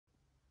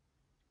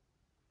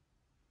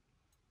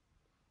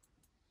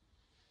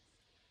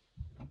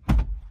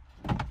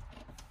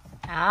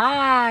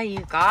Ah, you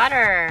got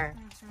her.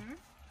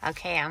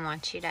 Okay, I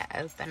want you to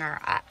open her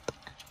up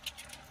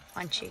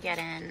once you get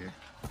in.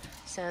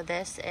 So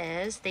this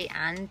is the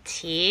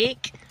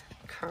Antique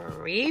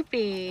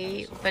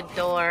Creepy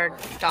Boudoir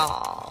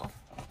Doll.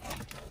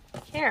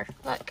 Here,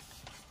 look.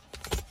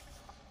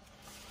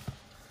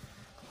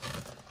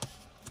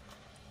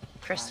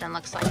 Kristen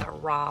looks like a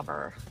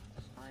robber.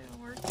 It's not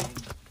even working.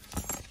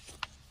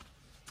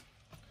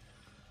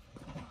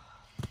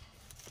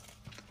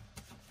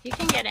 You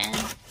can get in.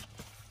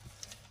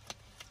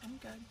 I'm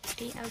good.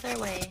 The other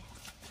way.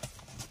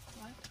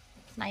 What?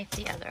 Knife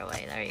the other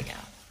way. There you go.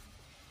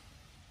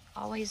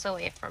 Always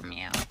away from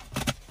you.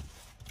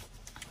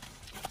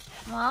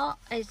 Well,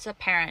 it's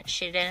apparent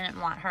she didn't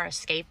want her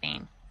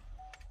escaping.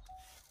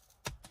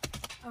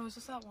 Oh, is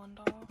this that one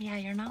doll? Yeah,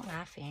 you're not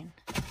laughing.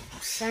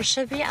 There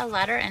should be a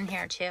letter in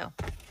here too.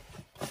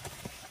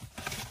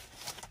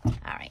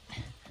 Alright.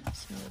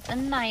 Let's move the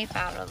knife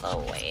out of the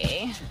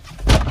way.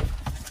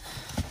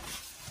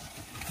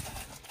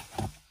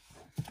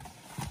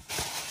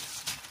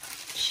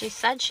 She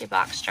said she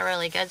boxed her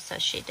really good so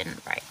she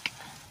didn't break.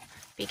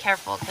 Be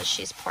careful because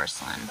she's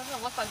porcelain. It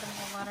doesn't look like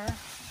there's a letter.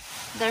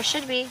 There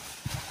should be.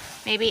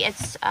 Maybe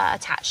it's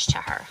attached to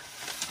her.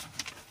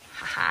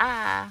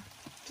 Haha.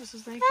 This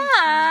is thank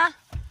Ah.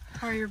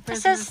 for your It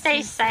business. says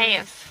stay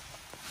safe.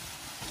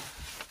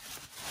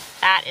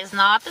 That is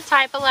not the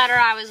type of letter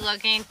I was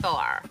looking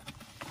for.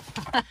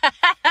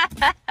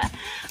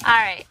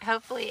 Alright,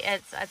 hopefully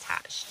it's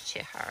attached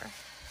to her.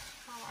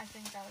 Oh, I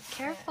think that was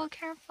Careful,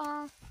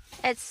 careful.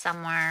 It's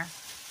somewhere.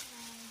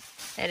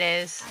 It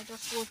is. I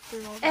just looked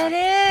through all that.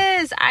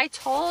 It is. I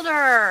told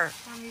her.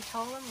 You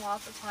tell them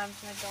lots of times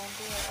and they don't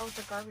do it. Oh, it's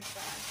a garbage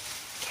bag.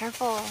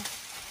 Careful.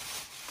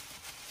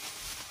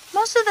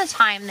 Most of the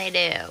time they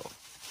do.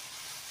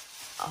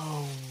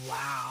 Oh,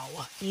 wow.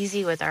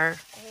 Easy with her.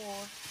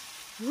 Oh.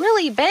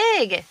 Really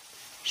big.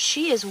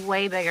 She is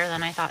way bigger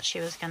than I thought she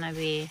was going to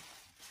be.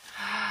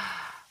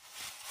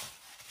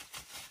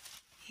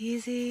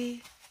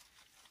 Easy.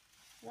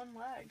 One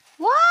leg.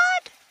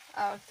 What?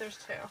 Oh, there's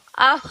two.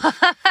 Oh.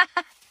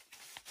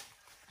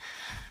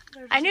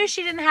 I knew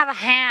she didn't have a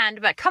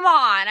hand, but come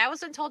on. I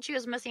wasn't told she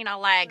was missing a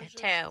leg, too.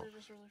 They're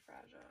just really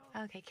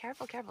fragile. Okay,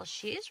 careful, careful.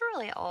 She's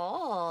really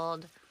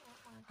old.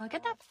 Look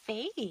at that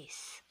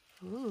face.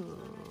 Ooh.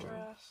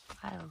 Dress.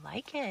 I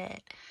like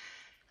it.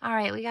 All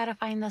right, we got to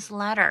find this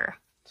letter.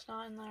 It's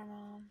not in there,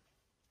 Mom.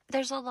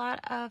 There's a lot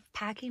of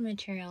packing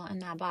material in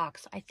that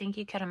box. I think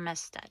you could have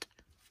missed it.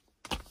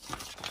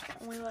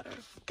 Only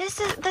letters.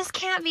 This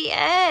can't be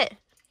it.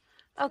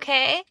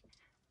 Okay?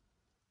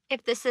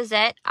 If this is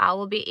it, I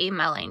will be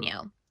emailing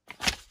you.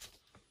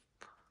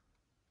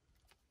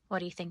 What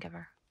do you think of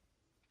her?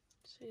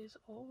 She's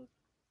old.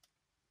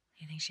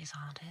 You think she's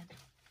haunted?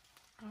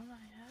 I don't know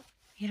yet.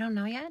 You don't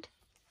know yet?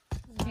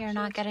 No, You're she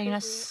not looks getting a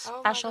creepy.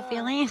 special Oh my God.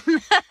 feeling?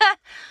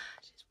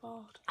 She's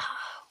bald. Oh,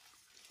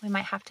 we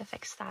might have to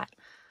fix that.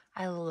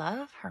 I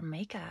love her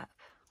makeup.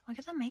 Look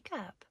at the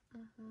makeup.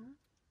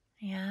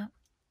 Yeah.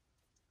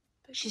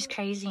 She's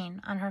crazy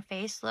on her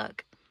face.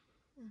 Look.